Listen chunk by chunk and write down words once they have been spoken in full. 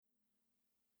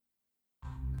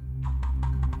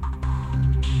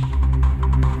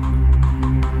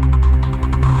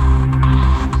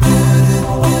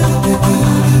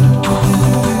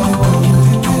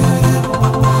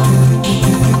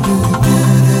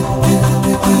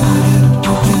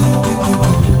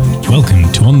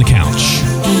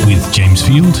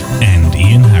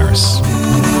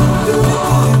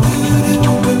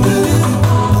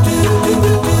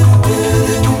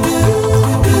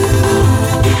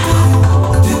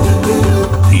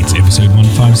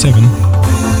7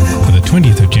 for the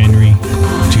 20th of January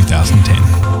 2010.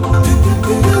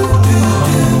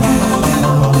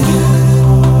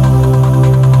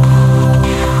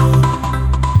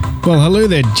 Well, hello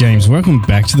there, James. Welcome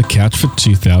back to the couch for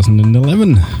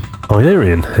 2011. Hi there,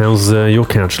 Ian. How's your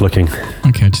couch looking?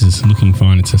 My couch is looking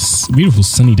fine. It's a beautiful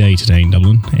sunny day today in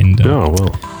Dublin. And oh,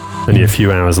 well. Only a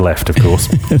few hours left, of course,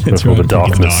 before the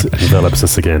darkness envelops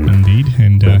us again. Indeed.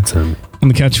 And on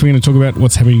the couch, we're going to talk about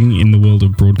what's happening in the world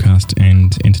of broadcast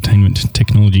and entertainment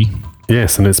technology.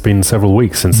 Yes, and it's been several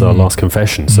weeks since our last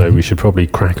confession, so we should probably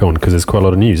crack on because there's quite a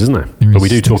lot of news, isn't there? But we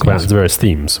do talk about various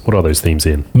themes. What are those themes,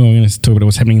 Ian? Well, we're going to talk about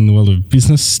what's happening in the world of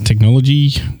business, technology,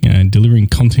 delivering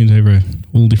content over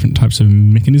all different types of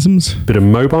mechanisms. Bit of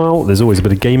mobile, there's always a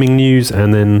bit of gaming news,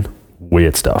 and then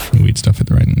weird stuff. Weird stuff at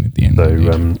the end.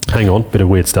 So hang on, bit of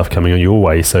weird stuff coming on your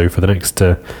way. So for the next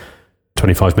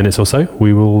 25 minutes or so,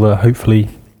 we will hopefully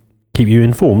keep you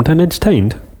informed and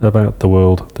entertained about the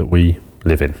world that we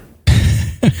live in.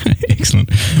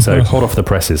 Excellent. So hot off the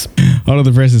presses. Hot off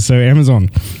the presses. So Amazon.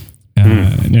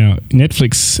 Now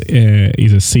Netflix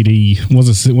is a CD, was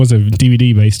a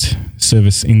DVD based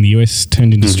service in the US,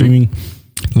 turned into streaming.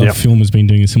 Love Film has been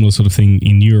doing a similar sort of thing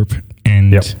in Europe,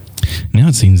 and now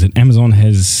it seems that Amazon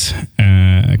has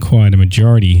acquired a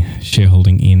majority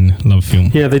shareholding in Love Film.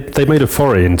 Yeah, they made a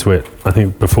foray into it, I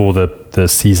think, before the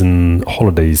season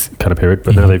holidays kind of period,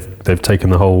 but now they've taken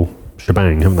the whole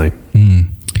shebang, haven't they?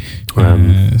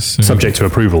 Subject to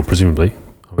approval, presumably,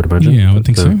 I would imagine. Yeah, I would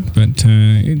think so. But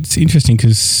it's interesting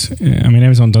because,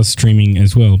 Amazon does streaming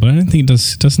as well, but I don't think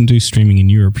it doesn't do streaming in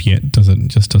Europe yet, does it?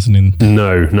 Just doesn't in...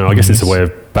 No, I guess it's a way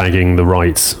of bagging the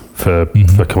rights for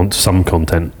some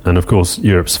content. And of course,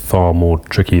 Europe's far more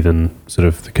tricky than sort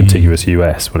of the contiguous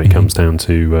US when it comes down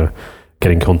to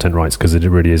getting content rights, because it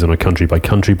really is on a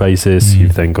country-by-country basis.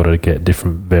 You've then got to get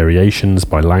different variations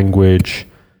by language.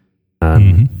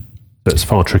 So it's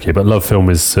far trickier, but Love Film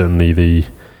is certainly the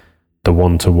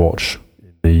one to watch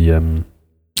in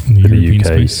the UK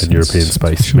and European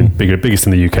space. Sure. I mean, biggest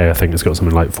in the UK, I think it's got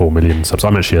something like 4 million subs.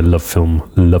 I'm actually a Love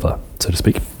Film lover, so to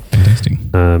speak. Fantastic.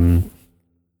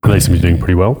 They seem to be doing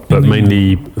pretty well, but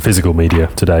mainly physical media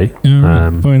today.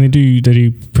 They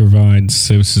do provide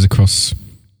services across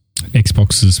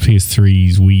Xboxes,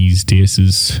 PS3s, Wii's,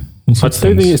 DS's. I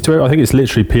think it's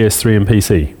literally PS3 and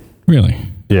PC. Really?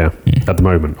 Yeah, at the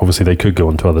moment. Obviously, they could go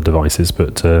onto other devices,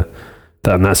 but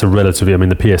that's a relatively...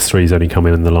 the PS3's only come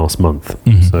in the last month.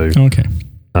 So, okay.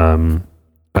 And,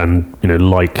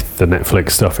 like the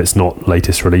Netflix stuff, it's not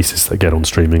latest releases that get on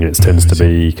streaming. It tends to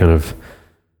be kind of,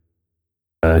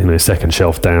 second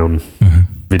shelf down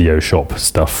video shop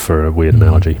stuff, for a weird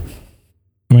analogy.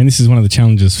 This is one of the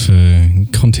challenges for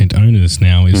content owners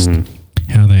now is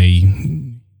how they...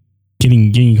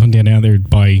 Getting content out there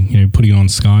by putting it on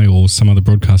Sky or some other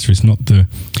broadcaster is not the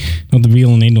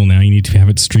real and end all now. You need to have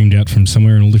it streamed out from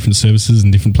somewhere on all different services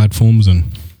and different platforms, and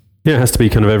it has to be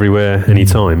kind of everywhere,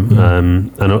 anytime.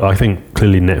 And I think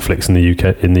clearly Netflix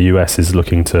in the US is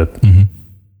looking to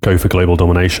go for global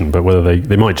domination, but whether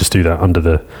they might just do that under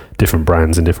the different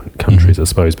brands in different countries, I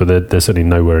suppose. But they're certainly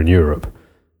nowhere in Europe.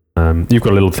 You've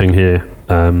got a little thing here.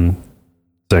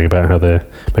 Saying about how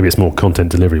maybe it's more content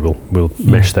delivery. We'll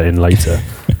mesh that in later,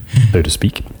 so to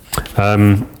speak.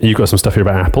 You've got some stuff here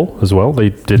about Apple as well.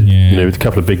 They did, with a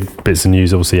couple of big bits of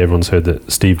news. Obviously, everyone's heard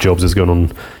that Steve Jobs has gone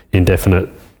on indefinite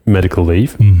medical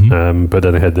leave, but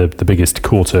then they had the biggest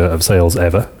quarter of sales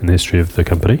ever in the history of the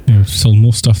company. They've sold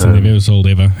more stuff than they've ever sold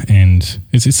ever, and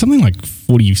it's something like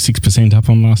 46% up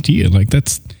on last year. Like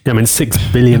that's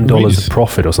 $6 billion of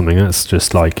profit or something. That's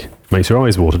just like makes your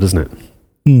eyes water, doesn't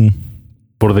it?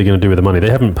 What are they going to do with the money? They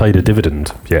haven't paid a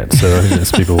dividend yet, so I think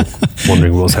there's people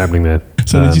wondering what's happening there.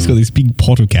 So they've just got this big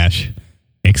pot of cash.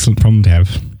 Excellent problem to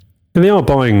have. And they are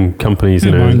buying companies,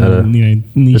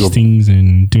 niche things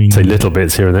and doing... Say little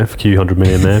bits here and there, a few hundred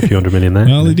million there, a few hundred million there.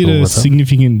 Well, they did a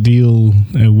significant deal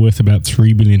worth about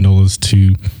 $3 billion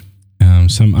to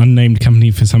some unnamed company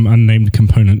for some unnamed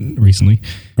component recently.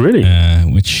 Really?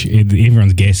 Which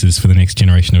everyone's guess is for the next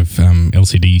generation of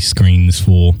LCD screens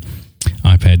for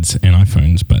iPads and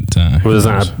iPhones, but was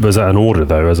that an order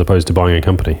though, as opposed to buying a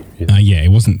company? It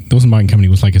wasn't buying a company.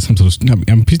 It was like some sort of.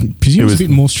 I'm presuming it's a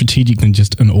bit more strategic than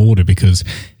just an order, because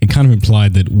it kind of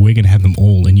implied that we're going to have them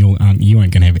all, and you aren't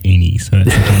going to have any. So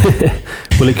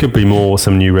that's well, it could be more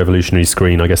some new revolutionary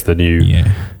screen. I guess the new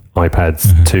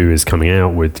iPads 2 is coming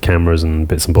out with cameras and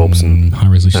bits and bobs and high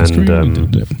resolution screen.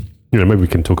 Maybe we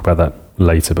can talk about that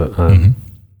later, but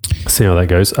see how that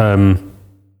goes.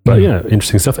 But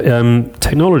interesting stuff.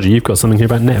 Technology, you've got something here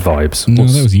about NetVibes. No,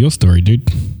 that was your story, dude.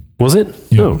 Was it?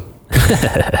 Yeah. Oh,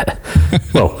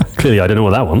 Well, clearly I don't know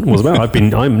what that one was about.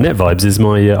 NetVibes is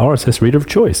my RSS reader of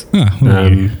choice.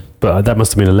 But that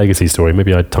must have been a legacy story.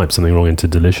 Maybe I typed something wrong into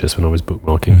Delicious when I was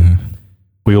bookmarking.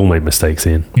 We all make mistakes,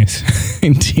 Ian. Yes,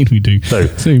 indeed we do. So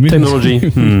technology,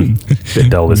 bit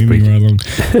dull this week.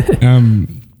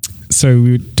 So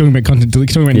we were talking about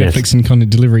Netflix and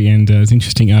content delivery, and there's an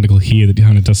interesting article here that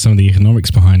kind of does some of the economics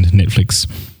behind Netflix.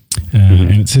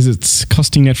 And it says it's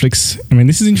costing Netflix. I mean,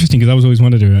 this is interesting because I was always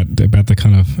wondered about the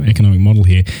kind of economic model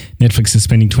here. Netflix is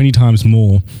spending 20 times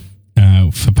more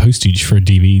for postage for a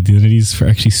DVD than it is for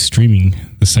actually streaming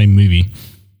the same movie.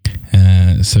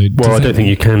 I don't think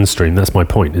you can stream. That's my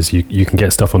point. Is you can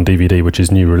get stuff on DVD, which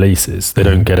is new releases. They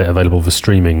don't get it available for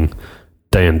streaming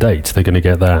day and date. They're going to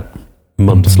get that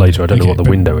months later. I don't know what the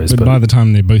window is. But by the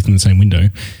time they're both in the same window,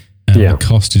 the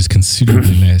cost is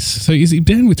considerably less. So is it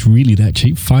bandwidth really that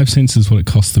cheap? 5 cents is what it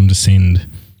costs them to send,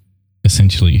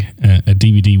 essentially, a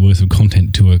DVD worth of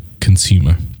content to a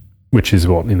consumer. Which is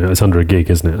what, it's under a gig,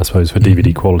 isn't it, I suppose, for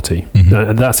DVD quality.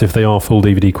 That's if they are full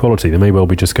DVD quality. They may well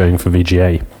be just going for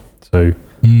VGA. So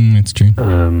that's true.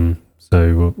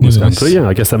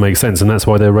 I guess that makes sense. And that's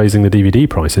why they're raising the DVD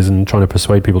prices and trying to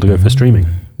persuade people to go for streaming.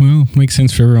 Well, makes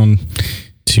sense for everyone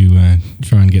to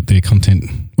try and get their content.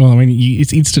 Well, I mean,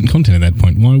 it's instant content at that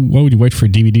point. Why would you wait for a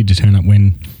DVD to turn up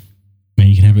when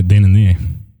you can have it then and there?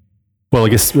 Well, I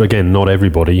guess, again, not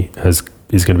everybody is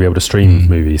going to be able to stream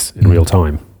movies in real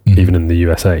time, even in the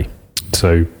USA.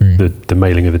 So the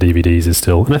mailing of the DVDs is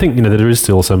still... And I think, there is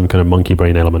still some kind of monkey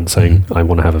brain element saying, I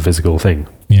want to have a physical thing.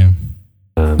 Yeah.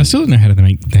 I still don't know how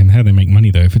they make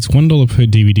money, though. If it's $1 per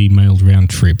DVD mailed round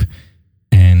trip,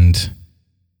 and...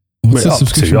 What's the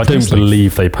subscription I don't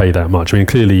believe they pay that much. I mean,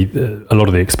 clearly, a lot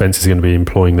of the expense is going to be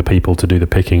employing the people to do the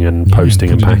picking and posting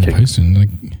and packing. What's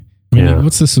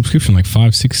the subscription, like $5,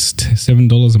 $6,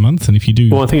 $7 a month? And if you do...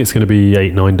 Well, I think it's going to be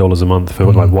 $8, $9 a month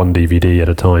for like one DVD at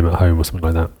a time at home or something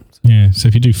like that. Yeah, so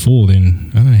if you do 4,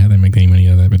 then I don't know how they make any money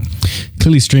out of that, but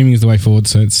clearly streaming is the way forward,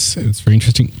 so it's very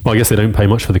interesting. Well, I guess they don't pay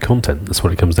much for the content. That's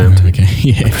what it comes down to. Okay,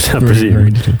 yeah. I presume.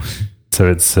 Very little. So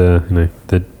it's, they're, at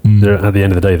the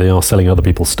end of the day, they are selling other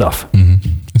people's stuff.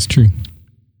 That's true.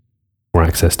 Or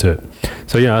access to it.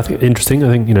 So yeah, I think interesting. I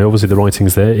think, obviously the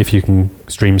writing's there. If you can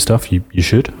stream stuff, you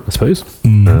should, I suppose.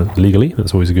 Legally,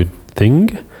 that's always a good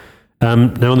thing. Now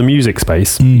in the music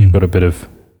space, you've got a bit of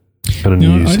kind of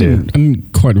news here. I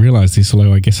didn't quite realise this,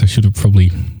 although I guess I should have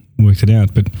probably worked it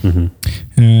out. But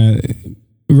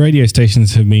radio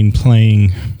stations have been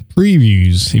playing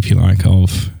previews, if you like,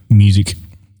 of music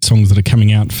songs that are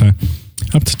coming out for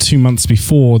up to 2 months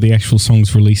before the actual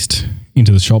song's released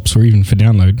into the shops or even for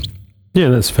download. Yeah,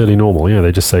 that's fairly normal. Yeah,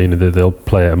 they just say they'll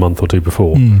play it a month or two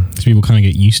before. So people kind of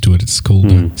get used to it. It's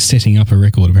called setting up a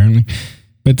record, apparently.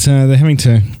 But they're having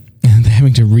to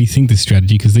rethink this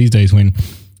strategy because these days when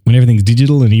everything's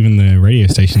digital and even the radio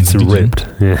stations are digital, ripped.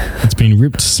 Yeah, it's been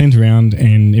ripped, sent around,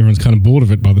 and everyone's kind of bored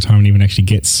of it by the time it even actually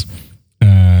gets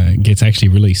actually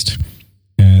released.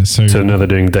 So now they're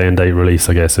doing day and date release,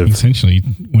 I guess. Essentially,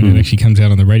 when it actually comes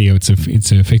out on the radio, it's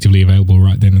effectively available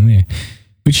right then and there.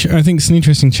 Which I think is an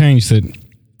interesting change that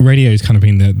radio has kind of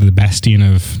been the bastion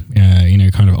of,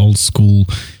 kind of old school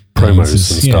promos and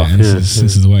stuff. This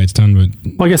is the way it's done. But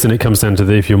well, I guess then it comes down to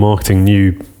if you're marketing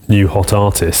new hot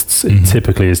artists, it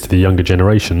typically is to the younger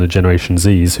generation, the Generation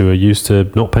Zs, who are used to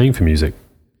not paying for music.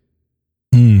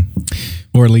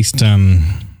 Or at least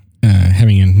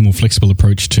having a more flexible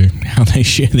approach to how they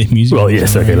share their music. Well,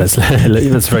 yes, okay, that's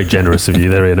very generous of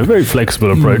you there, Ian. A very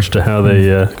flexible approach to how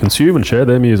they consume and share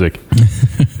their music.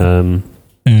 Now,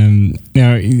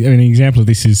 an example of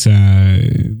this is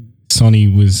Sony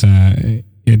was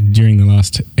during the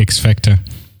last X Factor.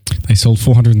 They sold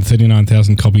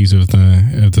 439,000 copies of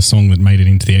the song that made it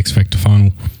into the X Factor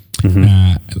final.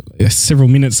 Several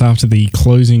minutes after the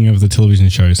closing of the television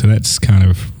show, so that's kind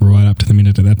of right up to the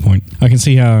minute at that point. I can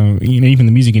see how even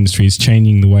the music industry is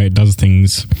changing the way it does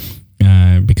things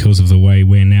because of the way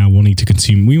we're now wanting to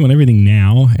consume. We want everything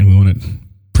now, and we want it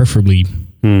preferably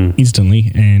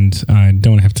instantly, and I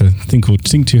don't want to have to think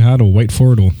too hard or wait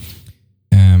for it, or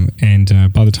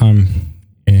by the time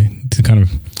the kind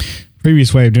of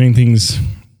previous way of doing things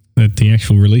that the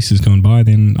actual release has gone by,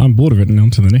 then I'm bored of it and on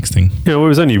to the next thing. Yeah, well, it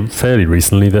was only fairly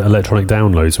recently that electronic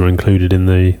downloads were included in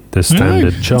the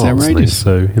standard charts.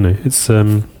 So, it's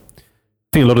I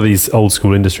think a lot of these old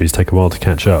school industries take a while to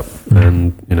catch up,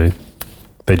 and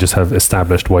they just have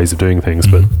established ways of doing things,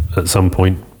 but at some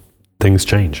point things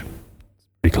change.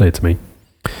 Pretty clear to me.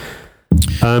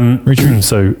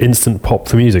 So instant pop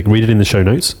for music. Read it in the show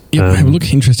notes. Yeah, have a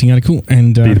look. Interesting article.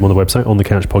 And read them on the website,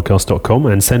 onthecouchpodcast.com,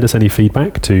 and send us any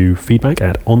feedback to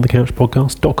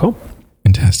feedback@onthecouchpodcast.com.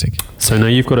 Fantastic. So now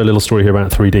you've got a little story here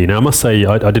about 3D. Now I must say,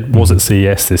 I was at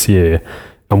CES this year,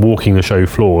 and walking the show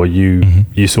floor,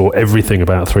 you saw everything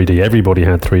about 3D. Everybody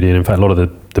had 3D, and in fact, a lot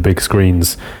of the big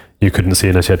screens you couldn't see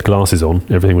unless you had glasses on.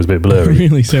 Everything was a bit blurry.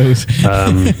 Really? So it was,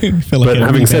 but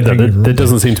having said that, there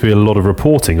doesn't seem to be a lot of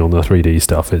reporting on the 3D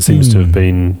stuff. It seems to have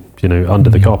been,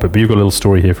 under the carpet. But you've got a little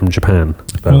story here from Japan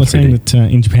about 3D. Well, it's saying that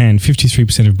in Japan,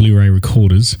 53% of Blu-ray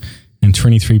recorders and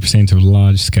 23% of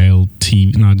large-screen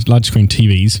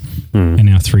TVs are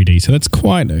now 3D. So that's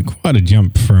quite a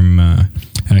jump from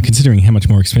considering how much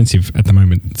more expensive at the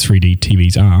moment 3D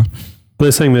TVs are. Well,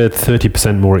 they're saying they're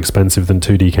 30% more expensive than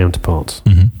 2D counterparts.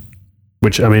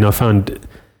 Which, I found,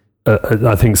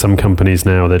 I think some companies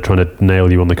now, they're trying to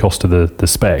nail you on the cost of the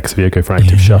specs if you go for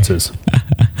active shutters.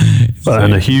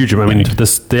 And a huge amount,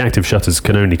 the active shutters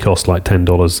can only cost like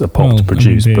 $10 a pop to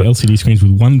produce. They're LCD screens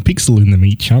with one pixel in them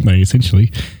each, aren't they,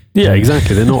 essentially? Yeah,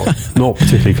 exactly. They're not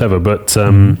particularly clever, but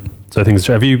so things.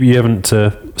 Have you haven't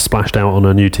splashed out on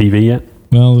a new TV yet?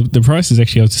 Well, the prices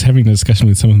actually, I was just having a discussion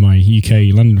with some of my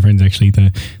UK London friends actually,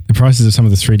 the prices of some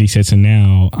of the 3D sets are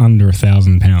now under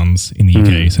 £1,000 in the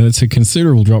UK. So it's a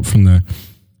considerable drop from the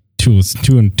two or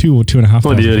 $2,500.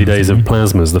 Like the early days of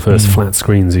plasmas, the first flat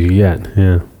screens you could get,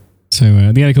 yeah.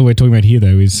 So the article we're talking about here,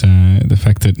 though, is the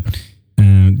fact that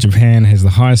Japan has the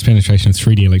highest penetration of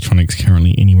 3D electronics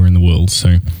currently anywhere in the world.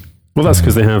 So, well, that's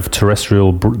because they have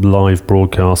terrestrial live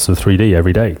broadcasts of 3D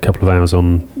every day, a couple of hours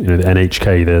on the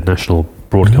NHK, the national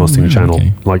broadcasting channel,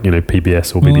 like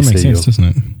PBS or BBC. That makes sense, doesn't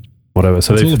it? Whatever.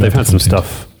 So they've had some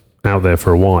stuff out there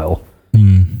for a while,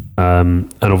 and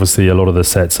obviously a lot of the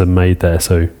sets are made there.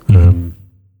 So, and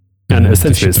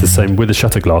essentially it's the same with the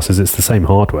shutter glasses. It's the same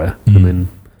hardware.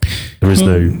 There is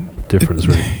no difference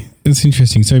really. It's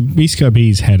interesting. So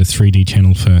BSkyB's had a 3D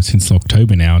channel since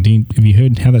October now. Have you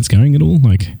heard how that's going at all?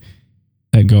 Like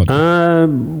that got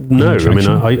no.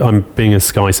 I'm being a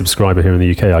Sky subscriber here in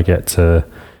the UK. I get.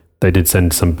 They did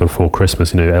send some before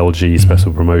Christmas, LG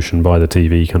special promotion, buy the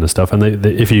TV kind of stuff. And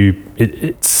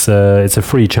it's a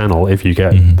free channel if you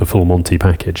get the full Monty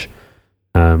package.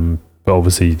 But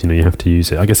obviously, you have to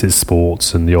use it. I guess it's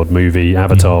sports and the odd movie.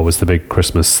 Avatar was the big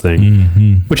Christmas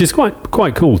thing, which is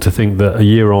quite cool to think that a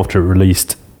year after it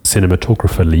released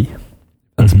cinematographically,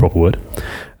 that's a proper word,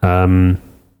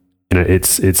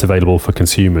 it's available for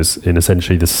consumers in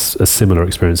essentially a similar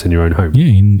experience in your own home. Yeah,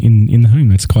 in the home.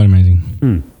 That's quite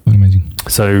amazing. Quite amazing.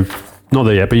 So, not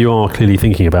there yet, but you are clearly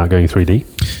thinking about going 3D.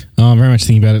 I'm very much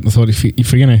thinking about it. I thought if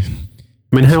we're going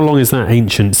to... how long has that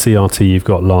ancient CRT you've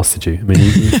got lasted you? You're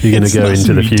going to go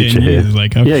into the future here.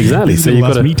 Yeah, exactly. So you've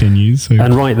got 10 years. So.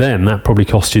 And right then, that probably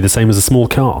cost you the same as a small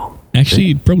car.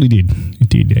 Actually, it probably did. It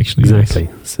did, actually. Exactly.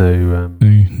 Yes. So...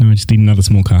 no, I just need another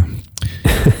small car.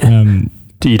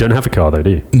 You don't have a car though, do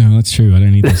you? No, that's true. I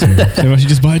don't need that. So I should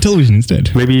just buy a television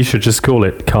instead. Maybe you should just call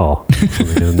it car,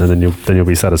 and then you'll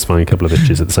be satisfying a couple of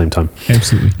itches at the same time.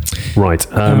 Absolutely. Right.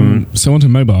 So onto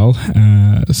mobile.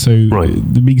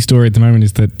 The big story at the moment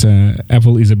is that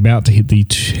Apple is about to hit the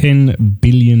 10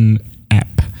 billion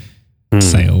app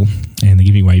sale, and they're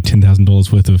giving away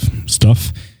 $10,000 worth of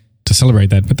stuff to celebrate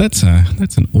that. But that's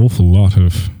an awful lot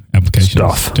of applications.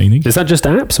 Stuff. Do you think? Is that just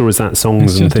apps or is that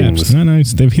songs and things? Apps. No,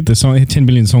 they've hit they hit 10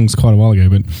 billion songs quite a while ago,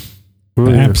 but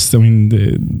the apps,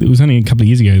 it was only a couple of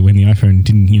years ago when the iPhone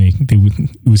didn't,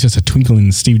 it was just a twinkle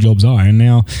in Steve Jobs' eye, and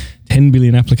now 10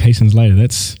 billion applications later,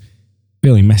 that's a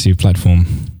fairly massive platform.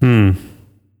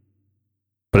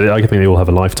 But I think they all have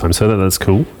a lifetime, so that's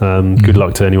cool. Good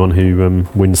luck to anyone who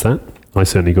wins that. I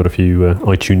certainly got a few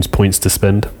iTunes points to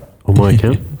spend on my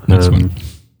account.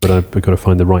 But I've got to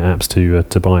find the right apps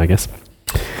to buy, I guess.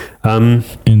 And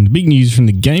the big news from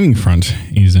the gaming front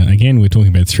is, again, we're talking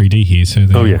about 3D here. So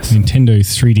the Nintendo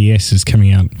 3DS is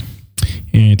coming out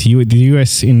to the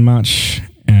US in March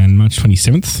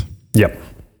 27th. Yep.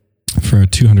 For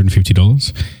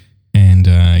 $250. And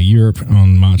Europe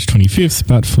on March 25th,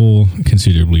 but for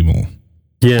considerably more.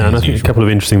 Yeah, and I think a couple of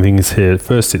interesting things here.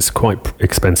 First, it's quite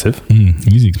expensive.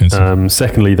 It is expensive.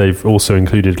 Secondly, they've also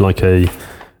included like a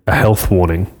health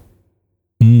warning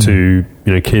to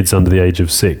kids under the age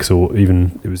of 6, or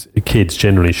even kids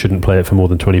generally shouldn't play it for more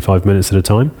than 25 minutes at a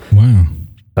time. Wow.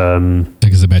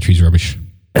 Because the battery's rubbish.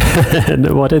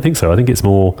 No, I don't think so. I think it's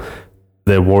more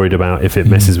they're worried about if it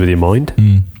messes with your mind,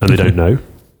 and they don't know.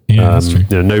 Yeah, that's true.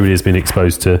 Nobody has been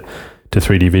exposed to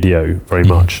 3D video very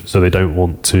much, so they don't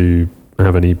want to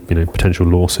have any potential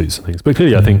lawsuits and things. But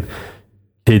clearly, I think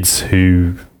kids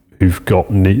who've got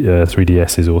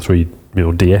 3DSs or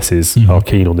DSs are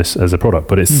keen on this as a product,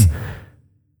 but it's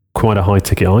quite a high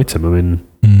ticket item. To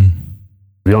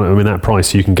be honest, that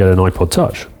price you can get an iPod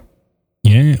Touch.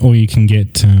 Yeah, or you can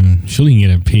get surely you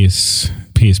can get a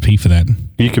PSP for that.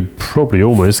 You could probably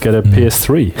almost get a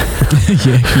PS3.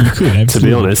 Yeah, you could, absolutely. To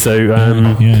be honest, so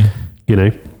you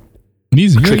know, it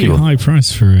is a very high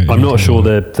price for it. I'm not sure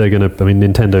they're going to. I mean,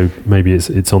 Nintendo, maybe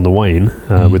it's on the wane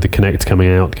with the Kinect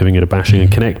coming out, giving it a bashing, and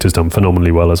Kinect has done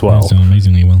phenomenally well as well. It's done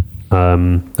amazingly well.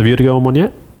 Have you had to go on one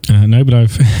yet? No, but I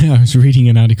was reading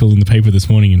an article in the paper this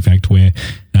morning, in fact, where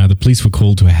the police were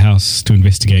called to a house to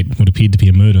investigate what appeared to be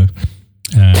a murder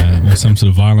or some sort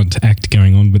of violent act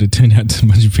going on, but it turned out to a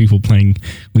bunch of people playing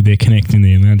with their Kinect in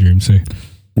their lounge room. So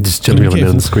just jumping up and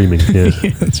down and screaming. Yeah, yeah,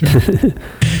 that's right.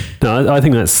 No, I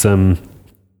think that's so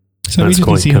we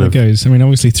just see how it goes. I mean,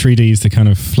 obviously 3D is the kind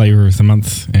of flavour of the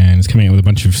month, and it's coming out with a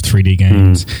bunch of 3D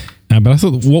games. But I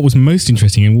thought what was most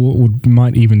interesting, and what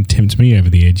might even tempt me over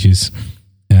the edge, is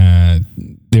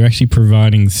they're actually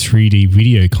providing 3D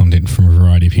video content from a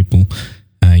variety of people.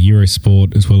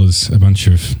 Eurosport, as well as a bunch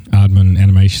of Aardman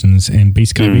animations, and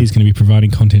Beast Sky is going to be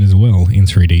providing content as well in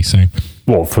 3D. So,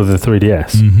 what, for the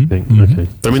 3DS? Okay.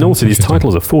 I mean, also these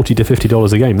titles are $40 to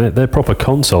 $50 a game. They're proper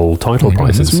console title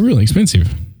prices. That's really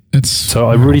expensive. So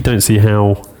I really don't see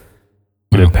how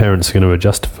parents are going to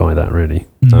justify that. Really.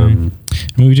 I mean,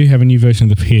 we do have a new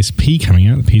version of the PSP coming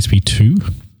out, the PSP 2.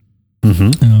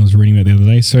 I was reading about the other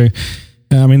day. So,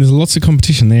 I mean, there's lots of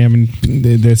competition there. I mean,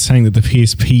 they're saying that the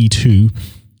PSP 2,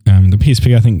 the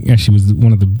PSP, I think, actually was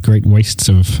one of the great wastes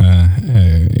of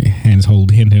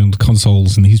handheld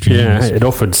consoles in the history of games. It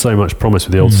offered so much promise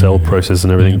with the old cell process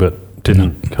and everything, but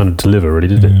didn't kind of deliver, really,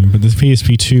 did it? But the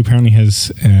PSP 2 apparently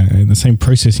has the same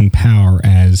processing power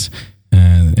as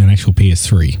an actual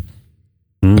PS3.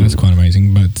 That's quite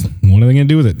amazing, but what are they going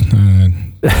to do with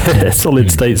it?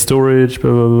 Solid state storage,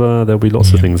 blah, blah, blah. There'll be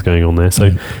lots of things going on there.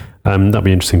 So that'll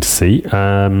be interesting to see.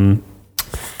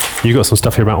 You got some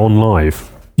stuff here about OnLive.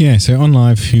 Yeah, so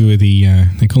OnLive, who are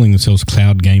they're calling themselves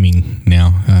cloud gaming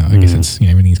now. I guess it's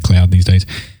everything's cloud these days.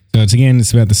 So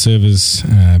it's about the servers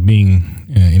being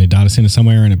in a data center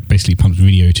somewhere, and it basically pumps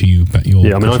video to you. But I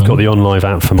mean, I've got the OnLive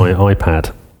app for my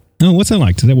iPad. Oh, what's that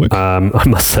like? Does that work? I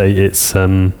must say it's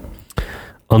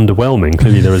underwhelming.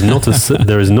 Clearly, there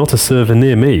is not a server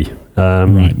near me. Right. I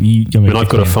mean, I've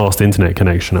got a fast internet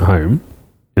connection at home.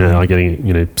 I'm getting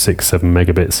 6-7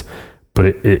 megabits. But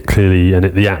it clearly, and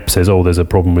the app says, "Oh, there's a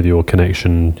problem with your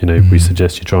connection. We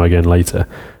suggest you try again later."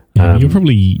 You're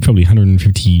probably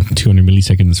 150, 200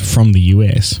 milliseconds from the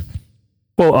US.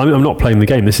 Well, I'm not playing the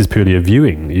game. This is purely a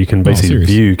viewing. You can basically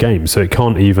view games, so it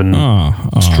can't even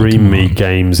stream me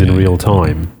games in real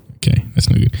time. Okay, that's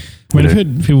no good. I mean, I've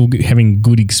heard people having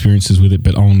good experiences with it,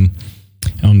 but on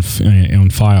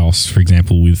Fios, for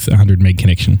example, with 100 meg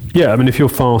connection. Yeah, I mean, if you're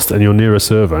fast and you're near a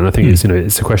server, and I think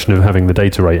it's a question of having the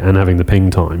data rate and having the ping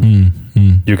time,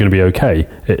 you're going to be okay.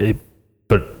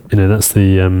 But that's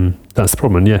the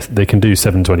problem. And yes, they can do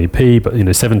 720p, but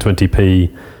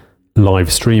 720p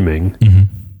live streaming,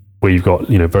 where you've got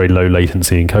very low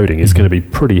latency encoding, is going to be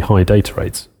pretty high data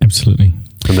rates. Absolutely.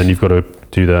 And then you've got to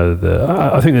do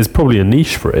I think there's probably a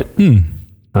niche for it.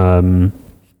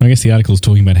 I guess the article is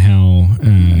talking about how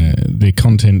the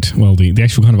content, the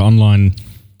actual kind of online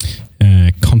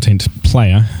content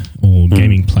player or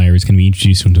gaming player is going to be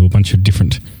introduced into a bunch of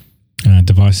different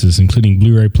devices, including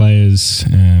Blu-ray players,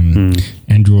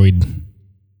 Android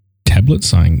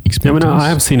tablets. I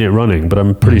have seen it running, but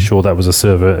I'm pretty sure that was a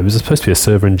server. It was supposed to be a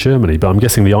server in Germany, but I'm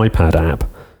guessing the iPad app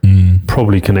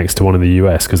probably connects to one in the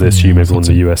US, because they assume everyone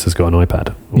in the US has got an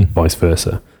iPad, or vice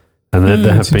versa. And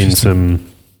there have been some...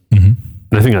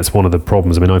 And I think that's one of the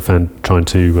problems. I mean, I found trying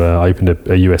to... I opened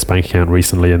a US bank account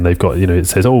recently, and they've got, it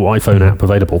says, iPhone app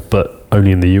available, but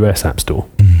only in the US App Store.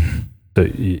 So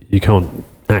you can't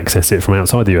access it from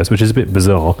outside the US, which is a bit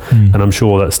bizarre. And I'm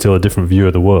sure that's still a different view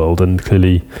of the world. And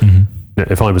clearly,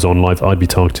 if I was on live, I'd be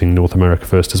targeting North America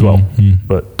first as well.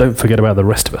 But don't forget about the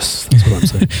rest of us. That's what I'm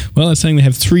saying. Well, they're saying they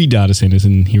have 3 data centers,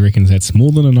 and he reckons that's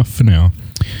more than enough for now.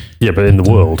 Yeah, but in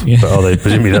the world. But are they?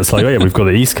 Presumably that's like, we've got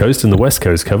the East Coast and the West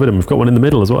Coast covered, and we've got one in the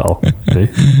middle as well.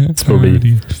 It's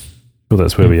probably... Well,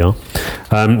 that's where we are.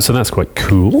 So that's quite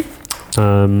cool.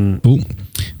 Cool.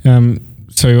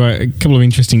 So a couple of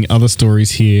interesting other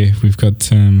stories here. We've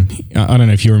got, I don't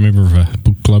know if you're a member of a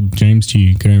book club, James. Do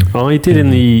you go? I did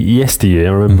in the yesteryear.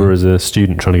 I remember as a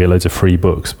student trying to get loads of free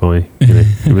books by,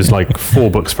 it was like 4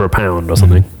 books for £1 or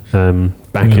something.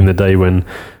 Back in the day when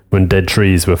dead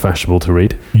trees were fashionable to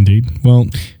read. Indeed. Well,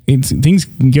 things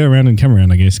go around and come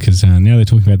around, I guess, because now they're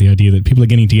talking about the idea that people are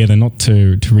getting together not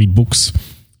to read books,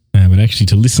 but actually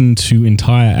to listen to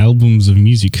entire albums of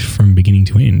music from beginning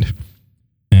to end.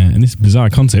 And this bizarre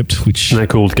concept, which... And they're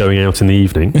called going out in the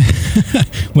evening.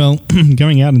 Well,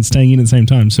 going out and staying in at the same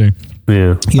time, so...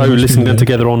 Yeah. Yeah, listening them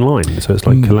together online, so it's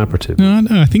like collaborative.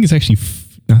 No, I think it's actually.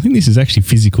 I think this is actually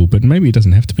physical, but maybe it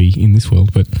doesn't have to be in this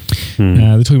world. But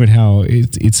they're talking about how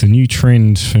it's a new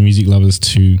trend for music lovers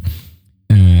to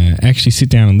actually sit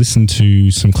down and listen to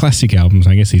some classic albums.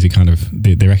 I guess these are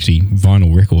they're actually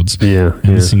vinyl records. Yeah.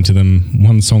 And listening to them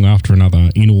one song after another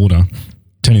in order,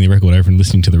 turning the record over and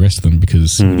listening to the rest of them,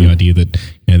 because the idea that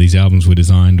these albums were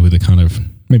designed with a kind of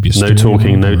maybe a no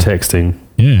talking, no texting.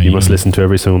 Yeah, you must listen to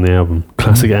every song on the album.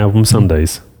 Classic album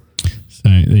Sundays. So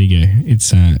there you go.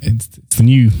 It's the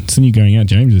new going out,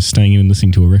 James, is staying in and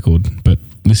listening to a record, but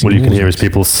listening. All you can hear is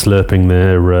people slurping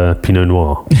their Pinot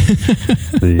Noir.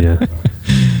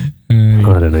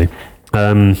 I don't know.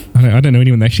 I don't know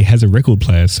anyone that actually has a record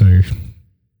player, so.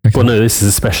 Well, no, this is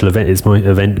a special event. It's my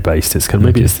event based. It's kind of,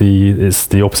 maybe it's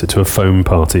the opposite to a foam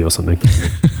party or something.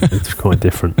 It's quite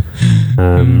different.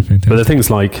 But there are things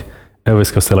like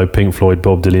Elvis Costello, Pink Floyd,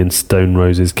 Bob Dylan, Stone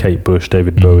Roses, Kate Bush,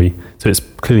 David Bowie. So it's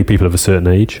clearly people of a certain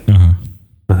age, I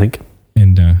think.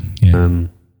 And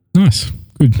nice,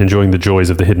 good. Enjoying the joys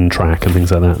of the hidden track and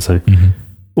things like that. So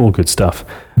all good stuff.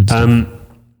 Now,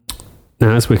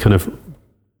 as we're kind of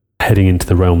heading into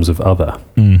the realms of other,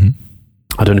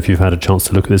 I don't know if you've had a chance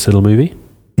to look at this little movie.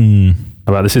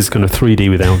 This is kind of 3D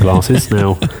without glasses.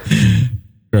 Now,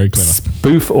 very clever.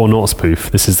 Spoof or not spoof?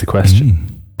 This is the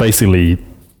question. Basically,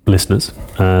 listeners,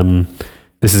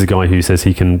 this is a guy who says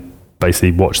he can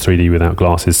basically watch 3D without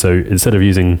glasses. So instead of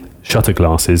using shutter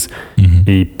glasses,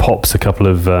 he pops a couple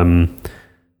of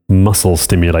muscle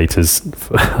stimulators.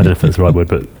 I don't know if that's the right word,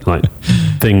 but like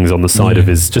things on the side of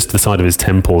the side of his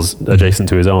temples, adjacent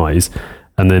to his eyes,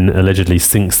 and then allegedly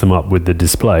syncs them up with the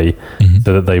display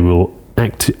so that they will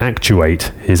actuate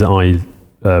his eyelids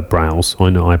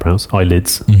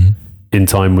in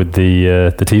time with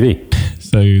the TV.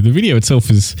 So the video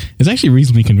itself is actually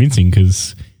reasonably convincing,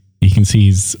 because you can see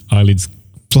his eyelids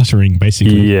fluttering,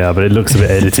 basically. Yeah, but it looks a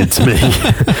bit edited to me.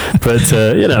 But,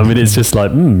 it's just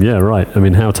like, yeah, right. I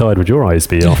mean, how tired would your eyes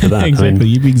be after that? Exactly.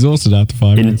 You'd be exhausted after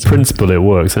 5 minutes. In principle, it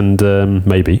works. And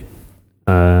maybe.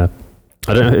 I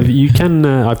don't know. You can...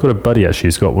 I've got a buddy, actually,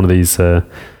 who's got one of these head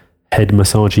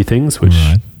massagey things, which...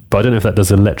 Right. But I don't know if that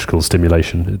does electrical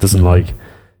stimulation. It doesn't like...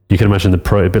 You can imagine a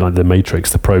bit like the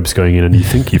Matrix, the probes going in and you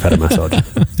think you've had a massage.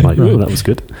 Like, oh, that was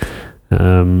good.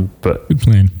 But good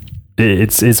plan.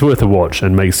 It's worth a watch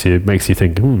and makes you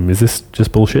think, is this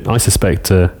just bullshit? I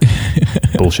suspect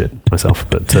bullshit myself,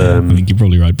 but I think you're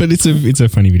probably right. But it's a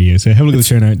funny video, so have a look at the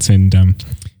show notes, and it's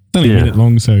only a minute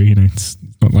long, so it's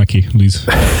not like you lose.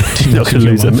 You're not going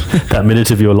to lose that minute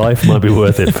of your life. Might be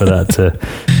worth it for that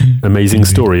amazing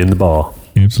story in the bar.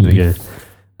 Yeah, absolutely.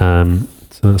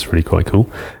 So that's really quite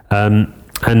cool. And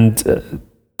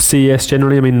CES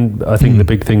generally, I mean, I think the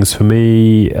big things for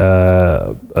me,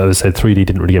 as I said, 3D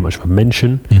didn't really get much of a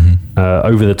mention.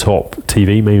 Over-the-top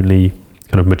TV mainly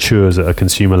kind of matures at a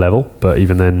consumer level, but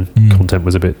even then, content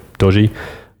was a bit dodgy.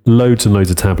 Loads and loads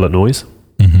of tablet noise.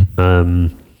 I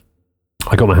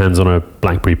got my hands on a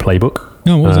BlackBerry Playbook.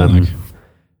 Oh, what was that like?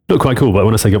 Looked quite cool, but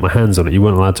when I say got my hands on it, you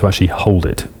weren't allowed to actually hold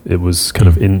it. It was kind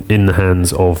of in the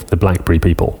hands of the BlackBerry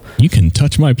people. You can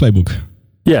touch my Playbook.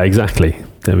 Yeah, exactly.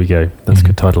 There we go. That's a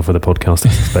good title for the podcast,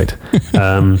 I suspect.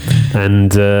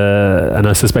 And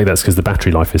I suspect that's because the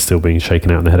battery life is still being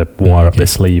shaken out and they had a wire up their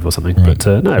sleeve or something. Right.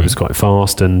 But no, it was quite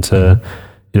fast, and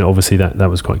obviously that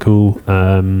was quite cool.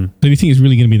 So do you think it's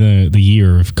really going to be the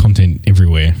year of content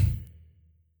everywhere?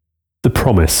 The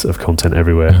promise of content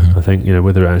everywhere. I think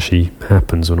whether it actually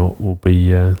happens or not will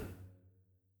be. I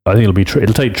think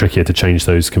it'll take trickier to change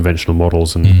those conventional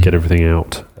models and get everything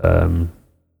out.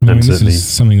 This is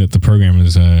something that the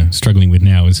programmers are struggling with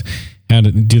now. Is how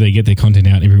do they get their content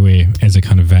out everywhere as a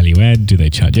kind of value add? Do they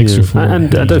charge extra for it?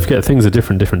 And don't forget, things are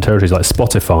different territories. Like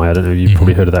Spotify, I don't know. You've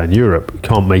probably heard of that in Europe. You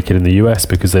can't make it in the US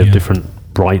because they have different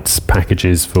rights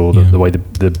packages for the way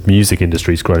the music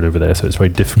industry's grown over there. So it's very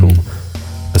difficult.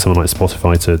 For someone like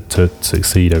Spotify to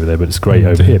succeed over there, but it's great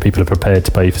over here. People are prepared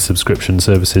to pay for subscription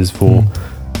services for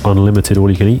unlimited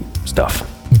all-you-can-eat stuff.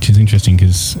 Which is interesting,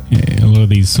 because a lot of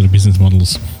these sort of business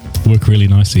models work really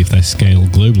nicely if they scale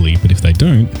globally, but if they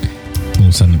don't, all of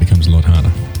a sudden it becomes a lot harder.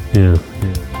 Yeah.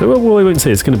 Well, we won't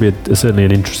say it's going to be certainly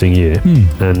an interesting year,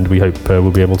 and we hope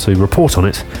we'll be able to report on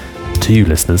it to you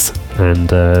listeners,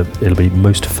 and it'll be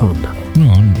most fun.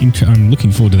 Well, I'm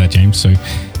looking forward to that, James. So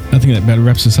I think that about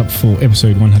wraps us up for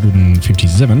episode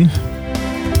 157.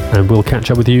 And we'll catch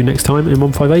up with you next time in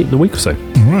 158 in a week or so.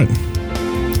 All right.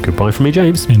 Goodbye from me,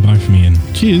 James. And bye from me, Ian.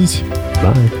 Cheers.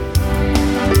 Bye.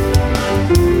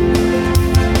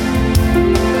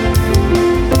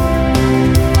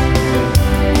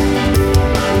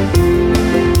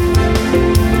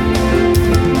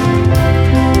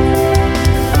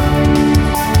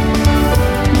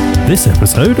 This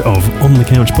episode of On the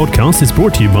Couch podcast is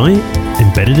brought to you by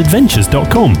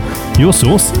embeddedadventures.com, your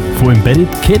source for embedded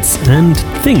kits and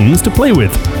things to play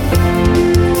with.